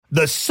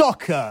The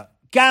Soccer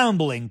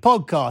Gambling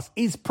Podcast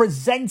is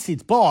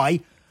presented by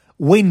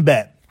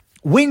WynnBET.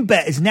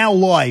 WynnBET is now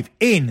live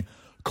in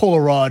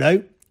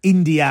Colorado,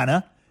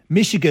 Indiana,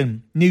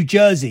 Michigan, New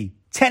Jersey,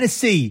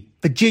 Tennessee,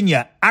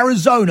 Virginia,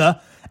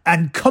 Arizona,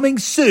 and coming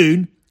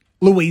soon,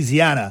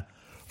 Louisiana.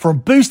 From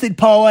boosted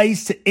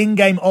parlays to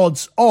in-game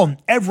odds on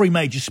every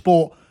major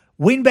sport,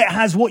 WynnBET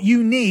has what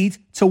you need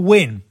to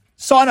win.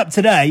 Sign up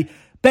today,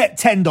 bet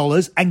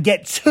 $10 and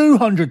get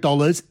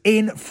 $200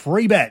 in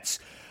free bets.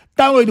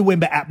 Download the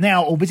WynnBET app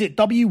now or visit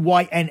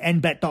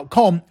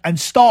wynnbet.com and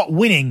start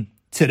winning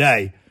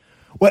today.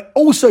 We're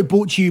also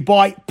brought to you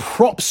by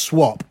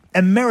PropSwap,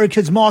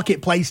 America's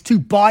marketplace to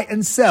buy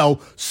and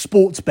sell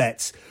sports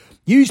bets.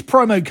 Use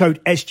promo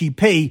code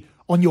SGP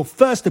on your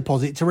first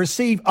deposit to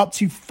receive up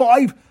to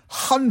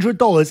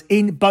 $500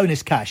 in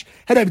bonus cash.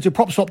 Head over to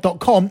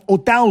PropSwap.com or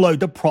download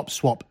the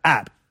PropSwap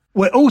app.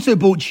 We're also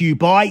brought to you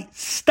by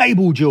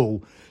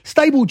StableDuel.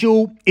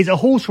 StableDuel is a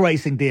horse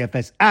racing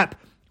DFS app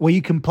where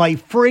you can play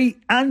free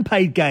and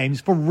paid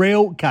games for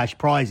real cash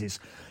prizes.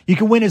 You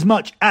can win as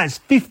much as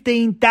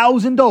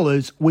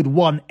 $15,000 with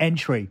one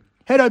entry.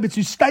 Head over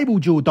to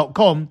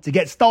StableDuel.com to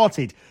get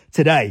started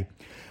today.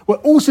 We're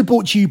also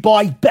brought to you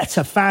by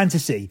Better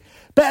Fantasy.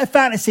 Better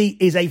Fantasy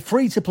is a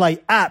free-to-play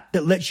app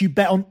that lets you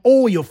bet on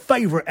all your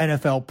favorite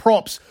NFL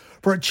props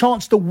for a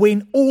chance to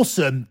win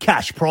awesome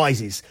cash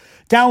prizes.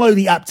 Download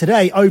the app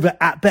today over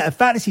at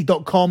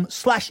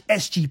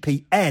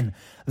betterfantasy.com/SGPN.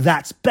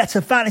 That's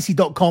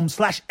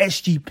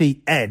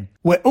betterfantasy.com/SGPN.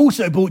 We're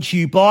also brought to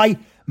you by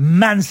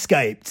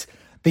Manscaped,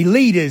 the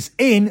leaders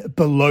in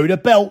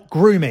below-the-belt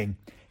grooming.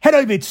 Head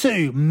over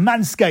to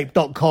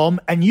manscaped.com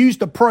and use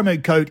the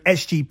promo code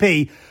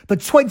SGP for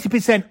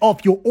 20%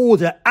 off your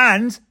order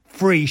and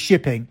free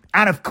shipping.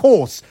 And of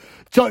course,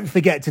 don't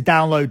forget to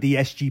download the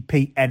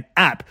SGPN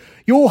app,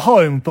 your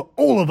home for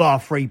all of our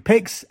free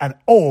picks and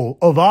all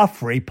of our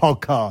free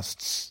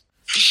podcasts.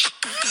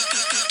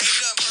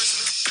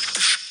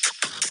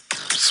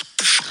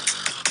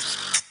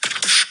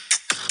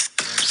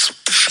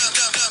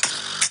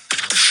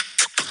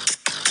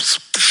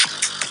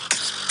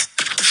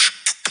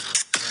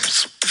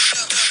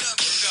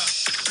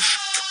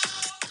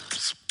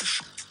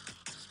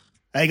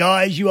 Hey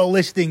guys, you are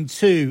listening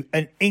to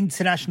an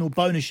international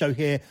bonus show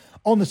here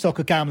on the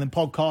Soccer Gambling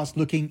Podcast,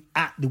 looking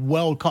at the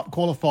World Cup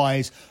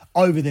qualifiers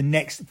over the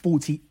next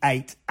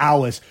 48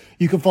 hours.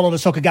 You can follow the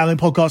Soccer Gambling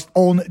Podcast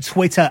on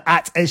Twitter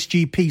at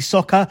SGP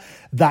Soccer.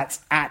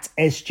 That's at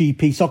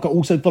SGP Soccer.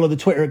 Also follow the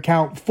Twitter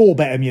account for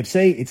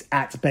BetMUFC. It's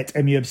at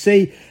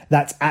BetMUFC.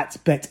 That's at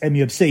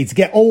BetMUFC. To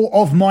get all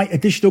of my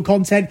additional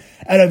content,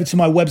 head over to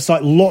my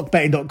website,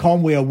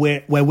 lockbetting.com, where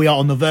we are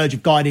on the verge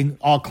of guiding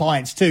our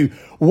clients to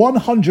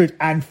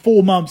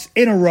 104 months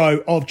in a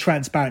row of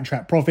transparent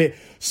track profit.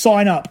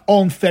 Sign up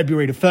on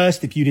February the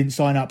 1st if you didn't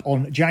sign up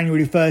on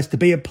January the 1st to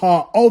be a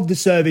part of the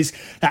service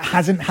that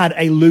hasn't had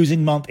a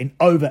losing month in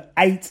over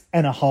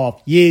 8.5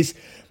 years.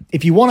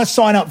 If you want to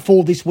sign up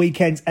for this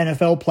weekend's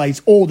NFL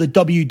plays or the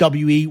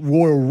WWE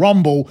Royal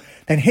Rumble,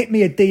 then hit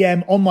me a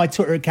DM on my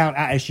Twitter account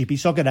at SGP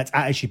Soccer. That's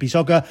at SGP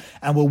Soccer.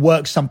 And we'll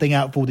work something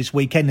out for this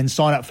weekend and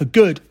sign up for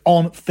good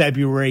on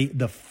February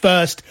the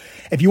 1st.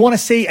 If you want to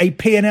see a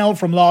P&L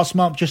from last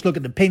month, just look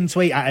at the pin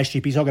tweet at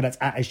SGP Soccer. That's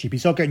at SGP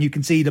Soccer. And you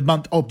can see the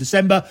month of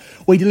December,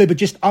 we delivered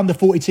just under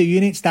 42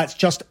 units. That's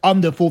just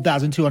under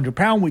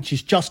 £4,200, which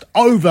is just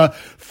over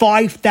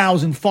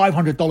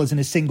 $5,500 in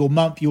a single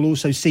month. You'll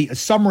also see a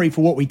summary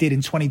for what we did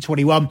in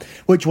 2021,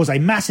 which was a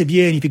massive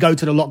year. And if you go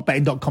to the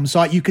lockbetting.com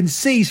site, you can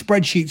see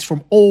spreadsheets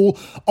from all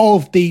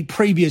of the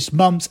previous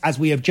months as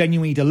we have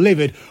genuinely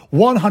delivered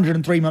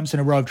 103 months in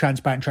a row of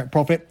transparent track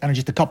profit and are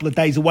just a couple of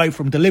days away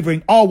from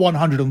delivering our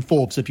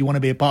 104th. So if you want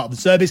to be a part of the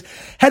service,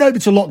 head over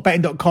to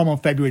lockbetting.com on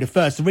February the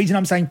 1st. The reason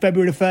I'm saying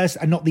February the 1st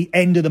and not the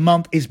end of the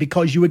month is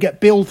because you would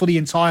get billed for the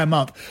entire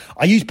month.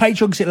 I use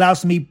Patreon because it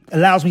allows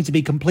me to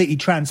be completely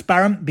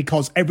transparent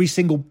because every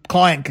single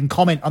client can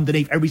comment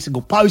underneath every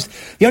single post.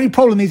 The only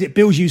problem is it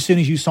bills you as soon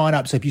as you sign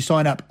up. So if you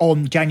sign up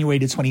on January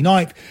the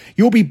 29th,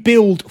 you'll be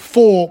billed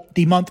for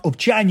the month of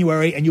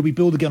January and you'll be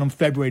billed again on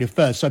February the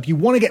 1st. So if you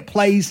want to get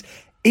plays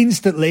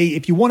instantly,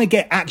 if you want to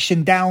get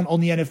action down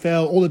on the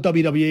NFL or the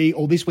WWE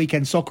or this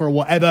weekend soccer or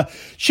whatever,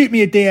 shoot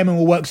me a DM and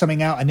we'll work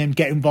something out and then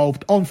get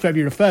involved on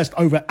February the 1st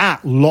over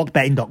at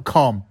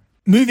lockbetting.com.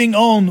 Moving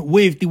on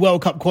with the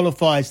World Cup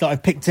qualifiers that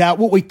I've picked out.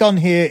 What we've done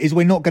here is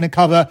we're not going to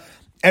cover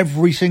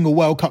every single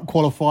World Cup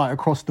qualifier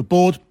across the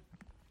board.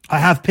 I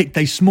have picked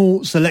a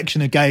small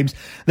selection of games.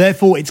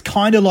 Therefore, it's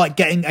kind of like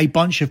getting a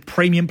bunch of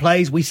premium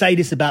plays. We say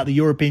this about the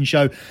European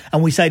show,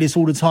 and we say this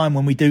all the time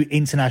when we do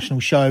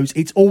international shows.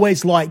 It's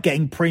always like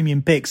getting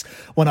premium picks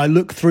when I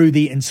look through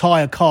the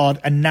entire card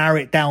and narrow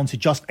it down to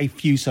just a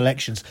few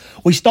selections.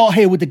 We start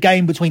here with the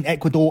game between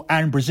Ecuador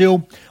and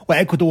Brazil, where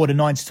Ecuador are the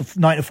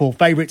 9-4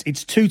 favourites.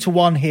 It's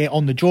 2-1 here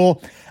on the draw,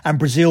 and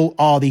Brazil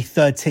are the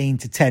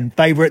 13-10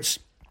 favourites.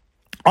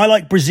 I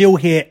like Brazil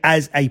here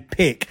as a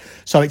pick.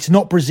 So it's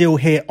not Brazil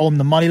here on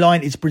the money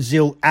line. It's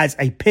Brazil as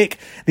a pick.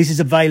 This is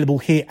available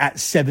here at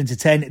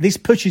 7-10. This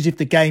pushes if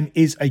the game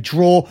is a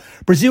draw.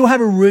 Brazil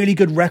have a really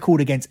good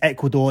record against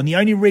Ecuador. And the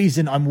only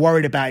reason I'm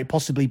worried about it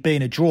possibly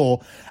being a draw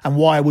and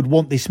why I would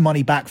want this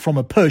money back from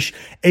a push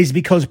is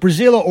because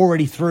Brazil are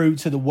already through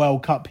to the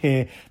World Cup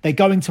here. They're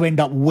going to end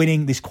up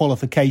winning this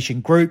qualification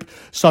group.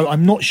 So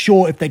I'm not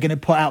sure if they're going to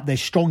put out their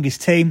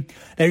strongest team.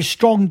 There's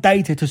strong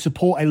data to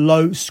support a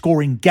low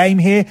scoring game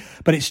here,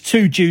 but it's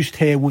too juiced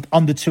here with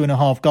under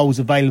 2.5 goals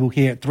available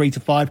here at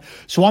 3-5.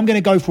 So I'm going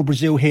to go for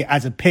Brazil here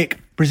as a pick.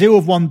 Brazil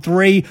have won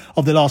 3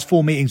 of the last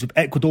 4 meetings with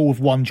Ecuador with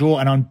 1 draw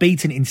and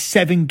unbeaten in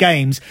 7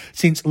 games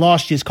since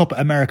last year's Copa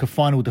America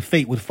final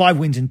defeat with 5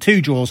 wins and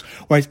 2 draws,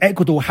 whereas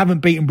Ecuador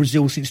haven't beaten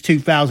Brazil since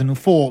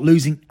 2004,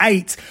 losing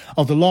 8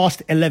 of the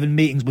last 11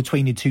 meetings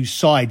between the two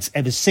sides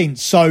ever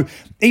since. So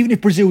even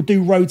if Brazil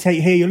do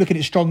rotate here, you're looking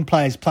at strong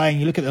players playing.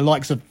 You look at the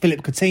likes of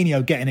Philip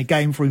Coutinho getting a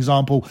game, for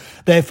example.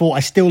 Therefore, I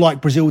still like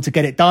Brazil to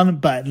get it done,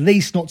 but at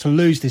least not to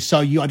lose this. So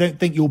I don't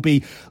think you'll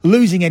be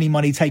losing any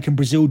money taking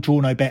Brazil draw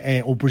no bet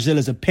here or Brazil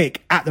as a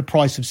pick at the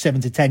price of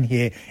 7-10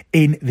 here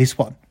in this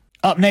one.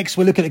 Up next,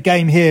 we'll look at a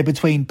game here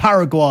between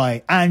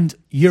Paraguay and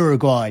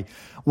Uruguay,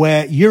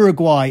 where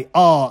Uruguay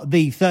are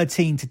the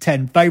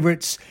 13-10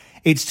 favourites.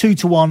 It's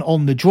 2-1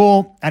 on the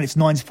draw and it's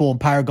 9-4 on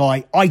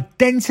Paraguay.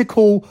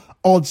 Identical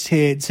odds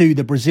here to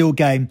the Brazil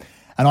game,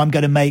 and I'm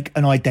going to make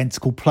an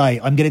identical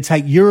play. I'm going to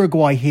take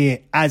Uruguay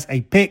here as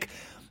a pick.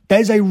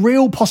 There's a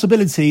real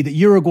possibility that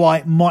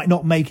Uruguay might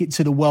not make it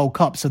to the World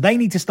Cup, so they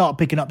need to start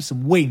picking up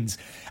some wins.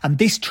 And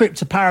this trip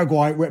to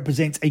Paraguay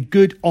represents a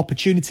good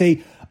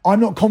opportunity. I'm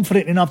not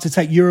confident enough to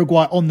take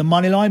Uruguay on the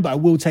money line, but I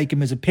will take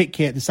him as a pick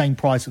here at the same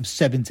price of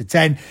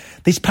 7-10.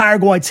 This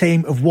Paraguay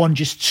team have won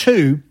just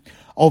 2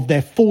 of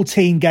their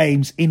 14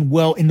 games in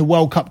the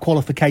World Cup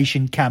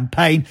qualification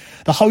campaign.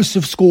 The hosts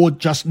have scored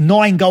just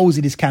 9 goals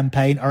in this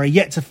campaign, are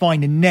yet to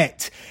find a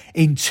net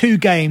in 2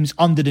 games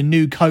under the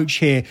new coach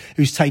here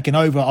who's taken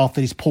over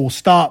after this poor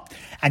start.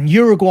 And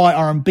Uruguay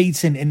are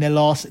unbeaten in their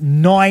last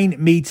 9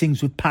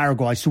 meetings with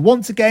Paraguay. So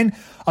once again,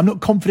 I'm not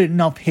confident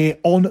enough here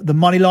on the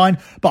money line,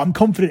 but I'm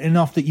confident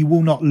enough that you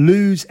will not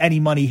lose any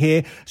money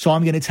here. So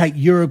I'm going to take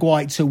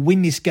Uruguay to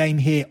win this game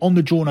here on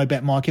the draw no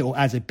bet market or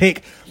as a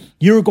pick.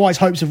 Uruguay's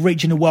hopes of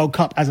reaching the World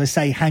Cup, as I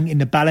say, hang in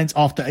the balance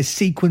after a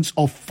sequence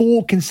of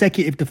 4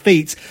 consecutive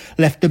defeats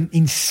left them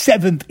in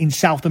 7th in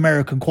South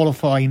American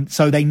qualifying.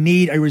 So they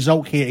need a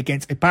result here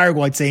against a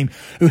Paraguay team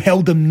who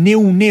held them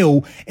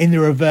 0-0 in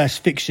the reverse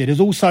fixture. There's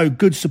also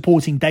good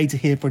supporting data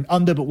here for an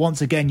under, but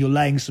once again, you're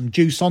laying some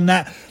juice on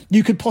that.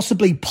 You could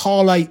possibly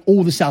parlay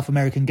all the South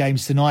American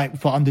games tonight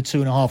for under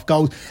 2.5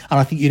 goals,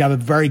 and I think you'd have a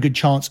very good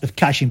chance of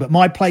cashing. But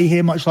my play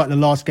here, much like the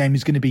last game,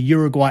 is going to be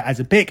Uruguay as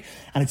a pick,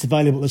 and it's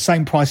available at the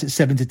same price at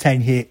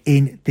 7-10 here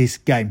in this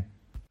game.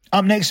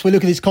 Up next, we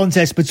look at this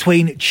contest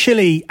between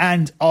Chile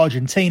and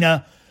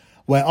Argentina,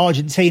 where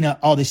Argentina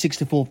are the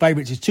 6-4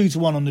 favourites. It's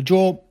 2-1 on the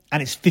draw,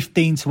 and it's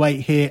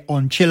 15-8 here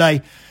on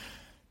Chile.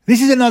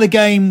 This is another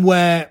game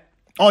where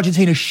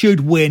Argentina should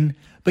win,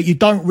 but you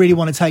don't really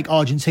want to take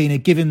Argentina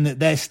given that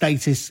their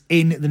status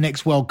in the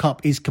next World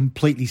Cup is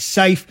completely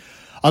safe.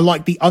 I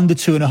like the under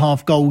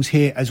 2.5 goals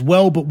here as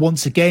well, but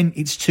once again,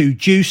 it's too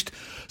juiced.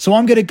 So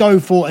I'm going to go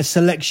for a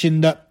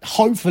selection that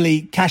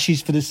hopefully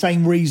cashes for the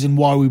same reason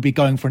why we'd be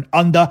going for an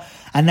under,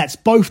 and that's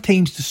both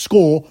teams to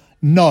score.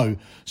 No.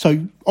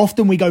 So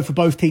often we go for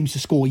both teams to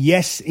score.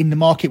 Yes, in the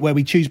market where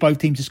we choose both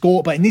teams to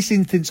score, but in this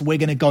instance, we're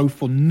going to go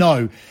for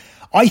no.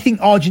 I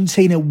think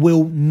Argentina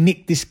will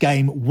nick this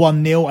game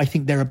 1-0. I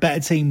think they're a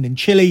better team than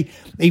Chile.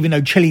 Even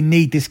though Chile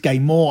need this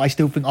game more, I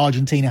still think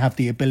Argentina have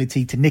the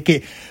ability to nick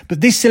it.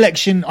 But this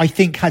selection, I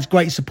think, has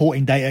great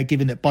supporting data,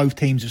 given that both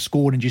teams have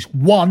scored in just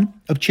 1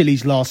 of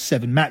Chile's last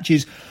 7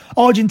 matches.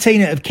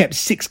 Argentina have kept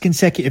 6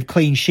 consecutive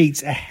clean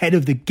sheets ahead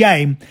of the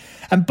game.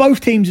 And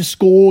both teams have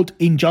scored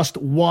in just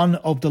 1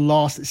 of the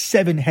last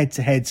 7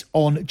 head-to-heads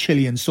on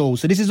Chilean soil.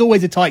 So this is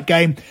always a tight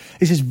game.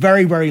 This is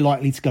very, very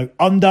likely to go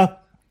under.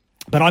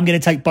 But I'm going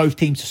to take both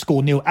teams to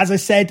score nil. As I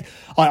said,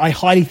 I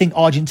highly think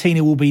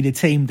Argentina will be the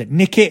team that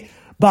nick it.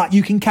 But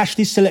you can cash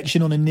this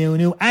selection on a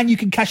 0-0, and you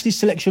can cash this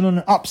selection on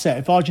an upset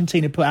if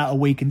Argentina put out a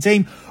weakened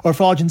team, or if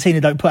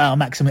Argentina don't put out a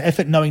maximum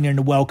effort knowing they're in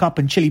the World Cup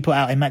and Chile put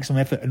out a maximum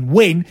effort and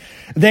win,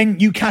 then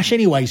you cash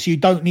anyway. So you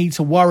don't need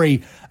to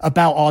worry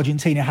about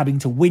Argentina having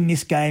to win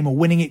this game or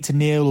winning it to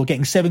 0 or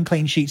getting 7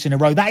 clean sheets in a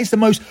row. That is the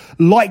most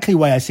likely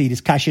way I see this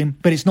cashing,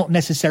 but it's not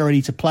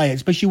necessarily to play it,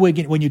 especially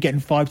when you're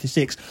getting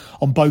 5-6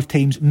 on both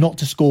teams not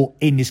to score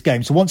in this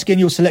game. So once again,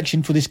 your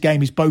selection for this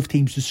game is both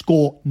teams to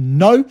score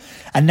no,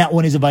 and that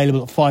one is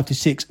available at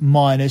 5-6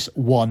 minus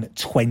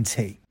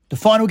 120. The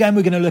final game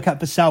we're going to look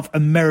at for South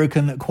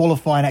American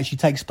qualifying actually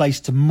takes place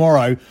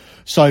tomorrow.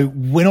 So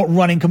we're not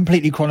running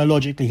completely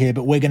chronologically here,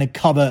 but we're going to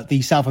cover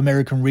the South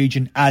American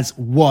region as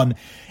one.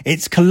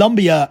 It's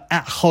Colombia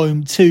at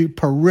home to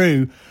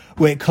Peru,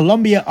 where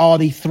Colombia are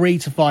the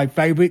 3-5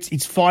 favourites.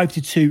 It's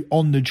 5-2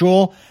 on the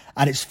draw,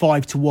 and it's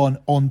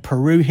 5-1 on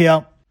Peru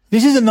here.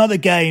 This is another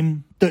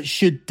game that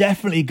should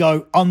definitely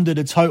go under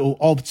the total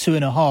of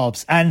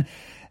 2.5s. And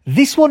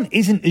this one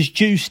isn't as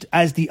juiced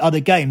as the other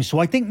games. So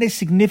I think there's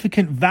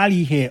significant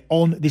value here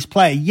on this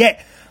player.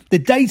 Yet the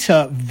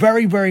data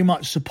very, very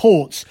much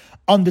supports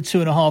under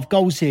 2.5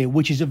 goals here,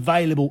 which is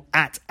available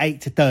at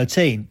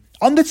 8-13.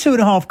 Under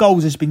 2.5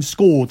 goals has been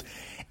scored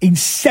in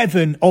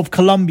 7 of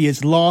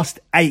Colombia's last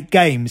 8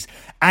 games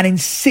and in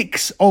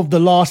 6 of the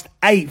last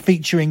 8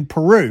 featuring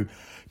Peru.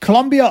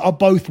 Colombia are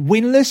both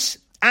winless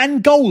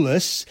and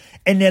goalless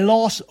in their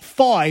last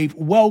 5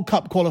 World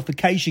Cup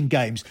qualification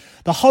games.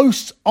 The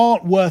hosts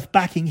aren't worth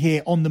backing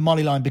here on the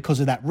money line because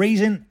of that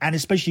reason, and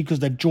especially because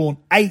they've drawn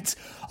 8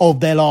 of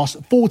their last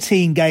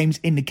 14 games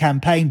in the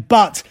campaign,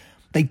 but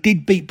they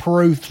did beat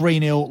Peru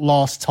 3-0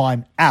 last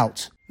time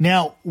out.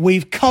 Now,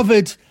 we've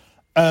covered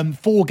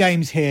 4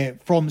 games here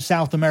from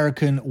South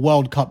American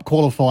World Cup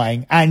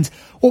qualifying, and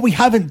what we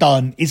haven't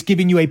done is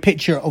giving you a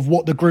picture of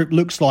what the group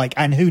looks like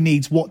and who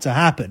needs what to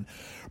happen.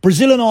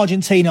 Brazil and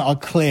Argentina are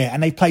clear,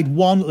 and they've played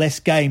one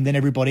less game than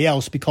everybody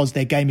else because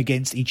their game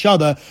against each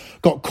other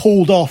got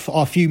called off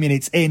a few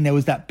minutes in. There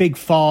was that big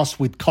farce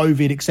with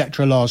COVID,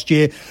 etc. last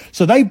year.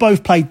 So they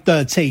both played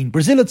 13.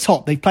 Brazil are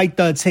top. They've played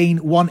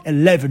 13, won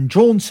 11,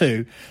 drawn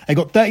 2. They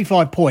got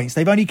 35 points.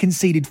 They've only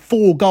conceded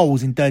 4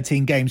 goals in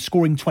 13 games,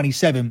 scoring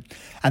 27.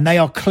 And they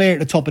are clear at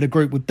the top of the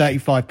group with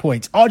 35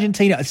 points.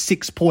 Argentina are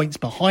 6 points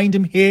behind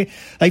them here.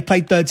 They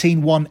played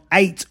 13, won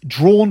 8,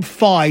 drawn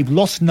 5,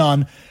 lost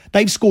none.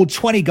 They've scored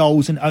 20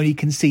 goals and only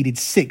conceded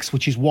 6,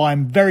 which is why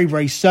I'm very,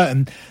 very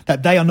certain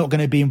that they are not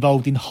going to be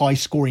involved in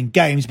high-scoring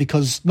games,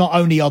 because not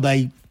only are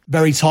they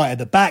very tight at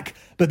the back,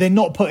 but they're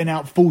not putting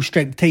out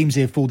full-strength teams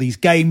here for these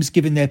games,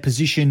 given their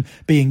position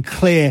being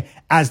clear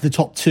as the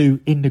top 2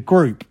 in the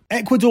group.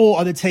 Ecuador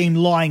are the team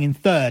lying in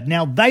third.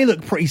 Now, they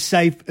look pretty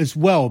safe as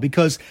well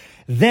because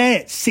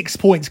they're 6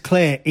 points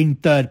clear in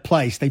third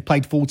place. They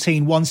played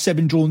 14, won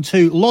 7, drawn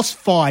 2, lost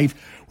 5,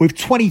 with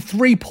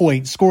 23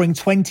 points, scoring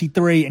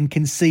 23 and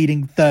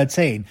conceding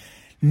 13.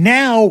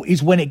 Now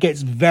is when it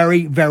gets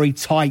very, very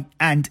tight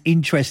and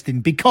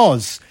interesting,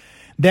 because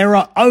there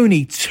are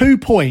only 2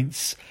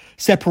 points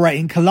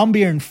separating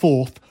Colombia in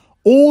 4th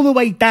all the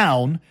way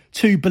down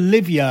to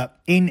Bolivia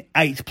in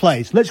 8th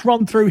place. Let's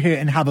run through here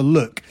and have a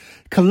look.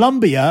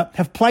 Colombia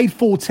have played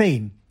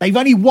 14. They've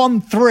only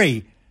won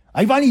 3.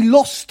 They've only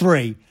lost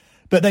 3.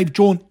 But they've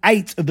drawn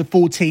 8 of the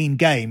 14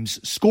 games,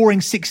 scoring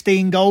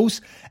 16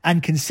 goals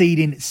and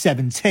conceding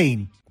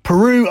 17.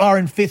 Peru are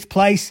in 5th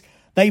place.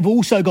 They've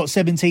also got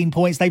 17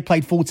 points. They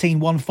played 14,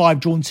 won 5,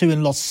 drawn 2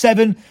 and lost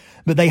 7.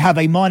 But they have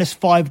a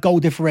 -5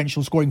 goal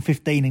differential, scoring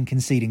 15 and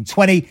conceding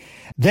 20.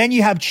 Then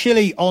you have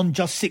Chile on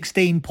just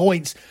 16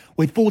 points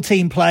with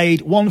 14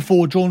 played, won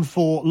 4, drawn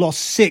 4,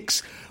 lost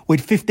 6. With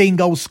 15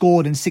 goals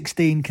scored and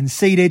 16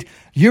 conceded.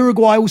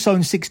 Uruguay also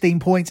on 16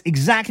 points,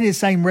 exactly the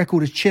same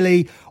record as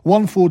Chile,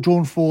 won 4,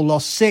 drawn 4,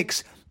 lost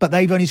 6, but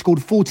they've only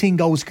scored 14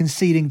 goals,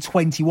 conceding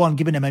 21,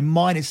 giving them a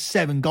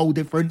 -7 goal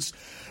difference.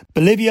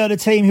 Bolivia are the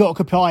team who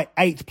occupy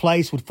 8th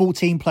place with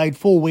 14 played,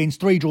 4 wins,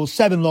 3 draws,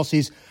 7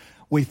 losses,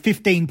 with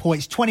 15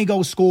 points, 20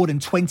 goals scored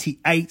and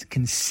 28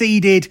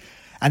 conceded.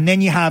 And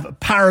then you have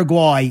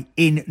Paraguay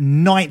in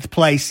 9th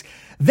place.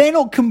 They're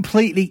not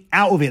completely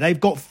out of it. They've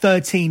got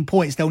 13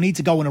 points. They'll need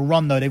to go on a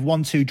run, though. They've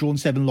won 2, drawn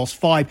 7, lost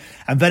 5.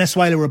 And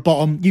Venezuela are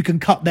bottom. You can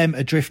cut them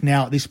adrift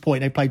now at this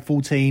point. They played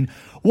 14,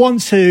 won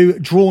 2,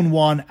 drawn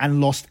 1, and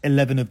lost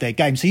 11 of their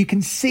games. So you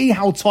can see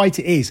how tight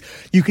it is.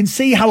 You can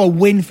see how a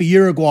win for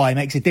Uruguay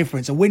makes a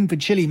difference. A win for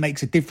Chile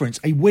makes a difference.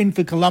 A win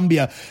for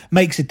Colombia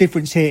makes a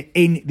difference here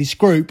in this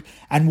group,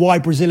 and why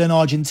Brazil and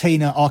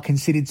Argentina are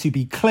considered to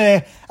be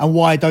clear, and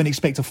why I don't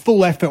expect a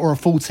full effort or a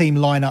full team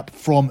lineup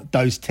from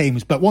those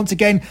teams. But once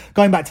again,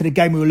 going back to the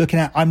game we were looking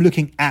at, I'm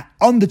looking at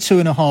under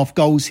 2.5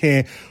 goals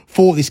here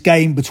for this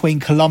game between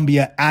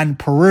Colombia and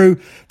Peru.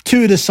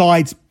 2 of the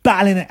sides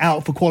battling it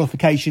out for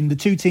qualification. The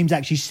 2 teams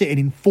actually sitting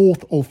in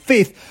 4th or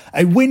 5th.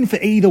 A win for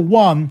either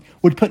one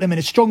would put them in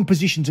a strong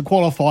position to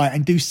qualify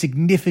and do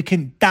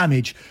significant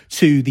damage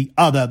to the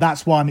other.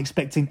 That's why I'm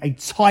expecting a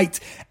tight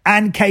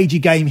and cagey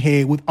game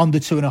here with under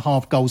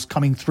 2.5 goals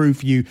coming through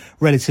for you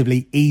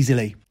relatively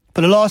easily. For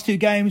the last 2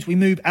 games, we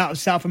move out of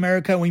South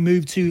America and we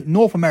move to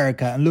North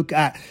America and look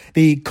at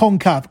the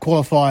CONCACAF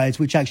qualifiers,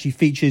 which actually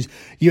features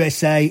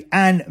USA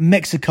and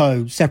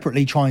Mexico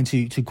separately trying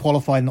to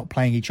qualify, not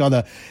playing each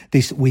other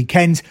this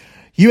weekend.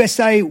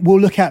 USA we'll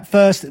look at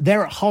first.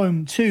 They're at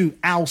home to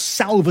El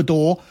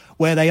Salvador,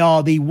 where they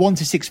are the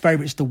 1-6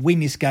 favourites to win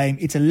this game.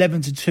 It's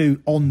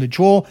 11-2 on the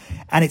draw,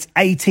 and it's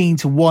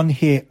 18-1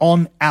 here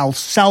on El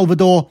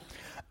Salvador.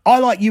 I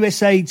like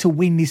USA to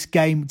win this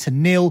game to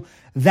 0.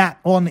 That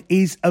one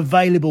is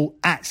available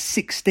at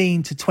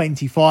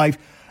 16-25.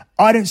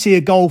 I don't see a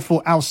goal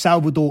for El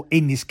Salvador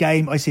in this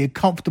game. I see a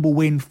comfortable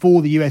win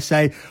for the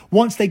USA.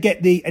 Once they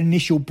get the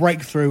initial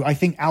breakthrough, I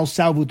think El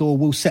Salvador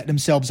will set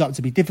themselves up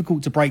to be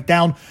difficult to break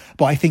down,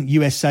 but I think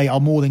USA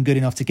are more than good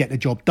enough to get the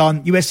job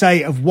done. USA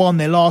have won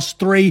their last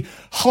 3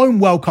 home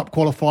World Cup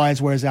qualifiers,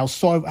 whereas El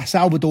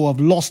Salvador have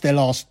lost their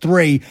last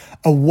 3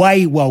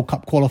 away World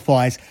Cup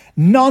qualifiers.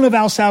 None of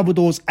El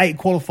Salvador's 8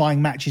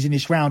 qualifying matches in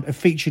this round have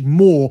featured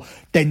more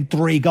than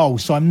 3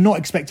 goals. So I'm not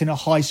expecting a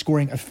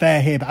high-scoring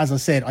affair here. But as I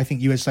said, I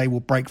think USA will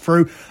break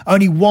through.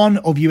 Only one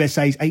of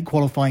USA's 8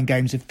 qualifying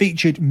games have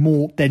featured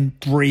more than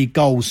 3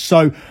 goals.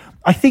 So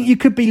I think you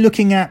could be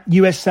looking at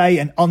USA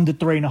and under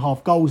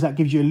 3.5 goals. That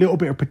gives you a little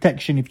bit of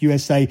protection if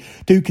USA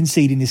do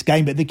concede in this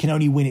game, but they can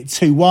only win it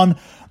 2-1.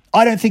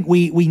 I don't think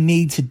we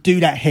need to do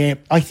that here.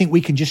 I think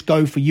we can just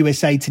go for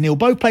USA to nil.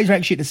 Both players are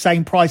actually at the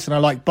same price, and I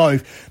like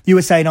both.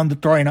 USA and under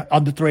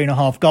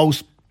 3.5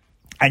 goals.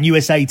 And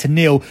USA to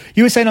nil.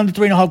 USA and under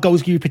 3.5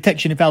 goals give you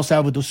protection if El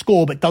Salvador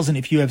score, but doesn't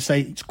if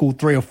USA score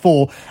 3 or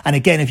 4. And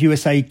again, if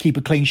USA keep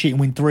a clean sheet and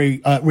win 4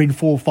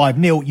 or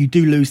 5-0, you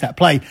do lose that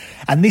play.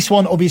 And this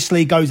one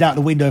obviously goes out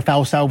the window if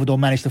El Salvador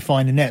manage to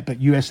find the net,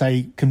 but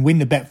USA can win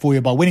the bet for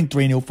you by winning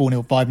 3-0,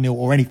 4-0, 5-0,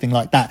 or anything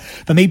like that.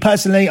 For me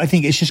personally, I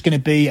think it's just going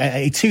to be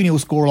a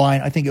 2-0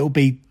 scoreline. I think it will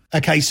be a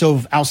case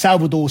of El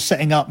Salvador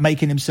setting up,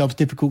 making themselves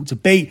difficult to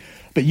beat,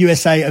 but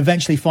USA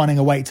eventually finding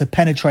a way to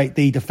penetrate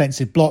the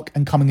defensive block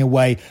and coming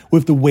away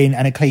with the win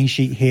and a clean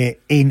sheet here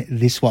in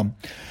this one.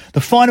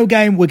 The final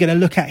game we're going to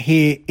look at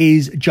here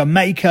is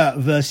Jamaica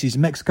versus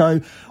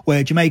Mexico,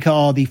 where Jamaica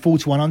are the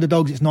 4-1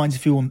 underdogs. It's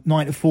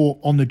 9-4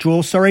 on the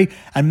draw,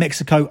 and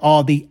Mexico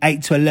are the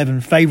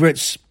 8-11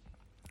 favourites.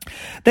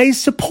 There's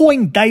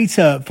supporting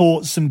data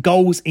for some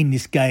goals in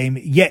this game,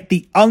 yet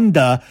the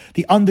under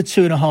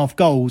 2.5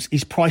 goals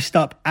is priced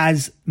up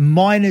as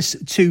minus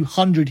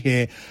 200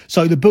 here.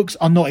 So the books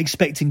are not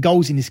expecting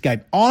goals in this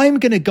game. I'm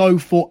going to go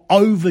for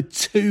over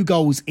 2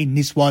 goals in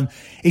this one.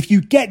 If you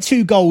get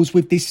 2 goals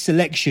with this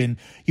selection,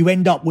 you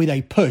end up with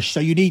a push. So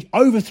you need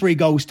over 3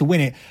 goals to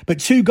win it, but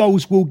 2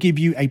 goals will give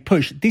you a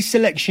push. This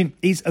selection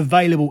is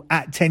available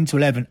at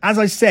 10-11. As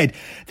I said,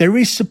 there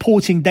is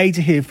supporting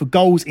data here for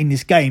goals in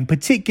this game,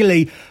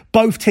 particularly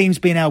both teams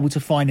being able to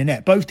find a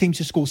net. Both teams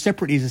to score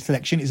separately as a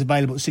selection is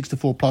available at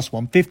 6-4 plus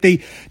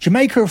 150.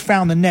 Jamaica have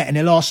found the net in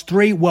their last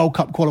 3 World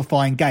Cup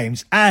qualifying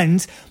games,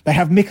 and they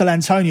have Mikel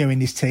Antonio in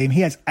this team.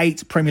 He has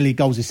 8 Premier League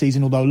goals this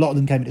season, although a lot of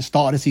them came at the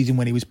start of the season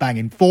when he was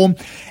banging form.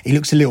 He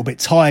looks a little bit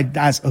tired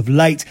as of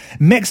late.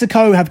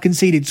 Mexico have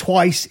conceded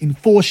twice in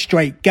 4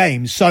 straight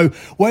games. So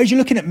whereas you're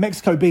looking at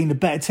Mexico being the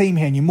better team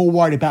here and you're more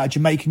worried about a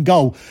Jamaican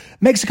goal,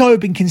 Mexico have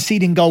been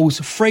conceding goals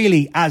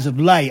freely as of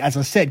late. As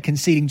I said,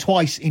 conceding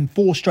twice in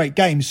 4 straight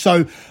games.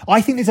 So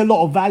I think there's a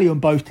lot of value on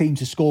both teams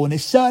to score, and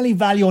there's certainly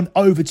value on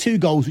over 2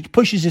 goals, which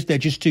pushes if they're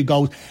just 2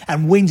 goals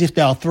and wins if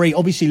there are 3.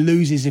 Obviously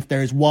loses if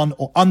there is 1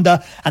 or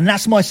under. And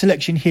that's my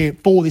selection here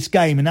for this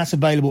game, and that's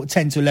available at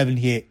 10-11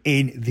 here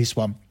in this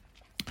one.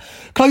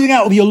 Closing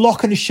out with your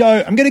lock on the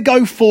show, I'm going to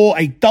go for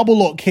a double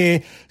lock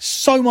here.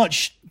 So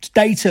much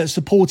data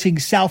supporting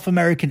South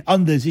American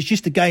unders. It's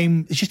just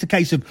a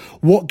case of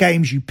what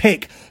games you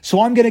pick.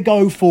 So I'm going to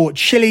go for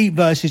Chile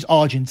versus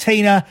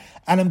Argentina,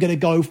 and I'm going to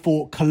go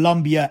for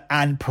Colombia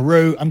and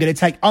Peru. I'm going to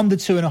take under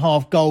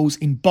 2.5 goals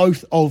in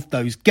both of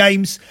those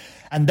games.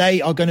 And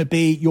they are going to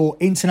be your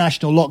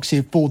international locks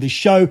here for this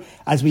show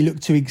as we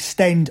look to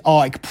extend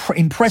our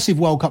impressive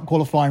World Cup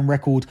qualifying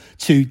record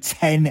to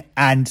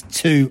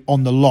 10-2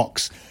 on the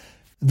locks.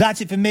 That's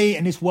it for me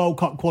in this World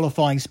Cup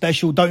qualifying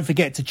special. Don't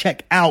forget to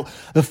check out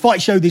the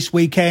fight show this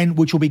weekend,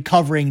 which will be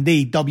covering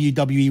the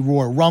WWE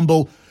Royal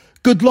Rumble.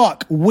 Good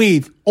luck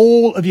with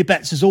all of your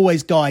bets as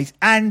always, guys,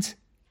 and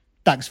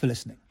thanks for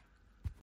listening.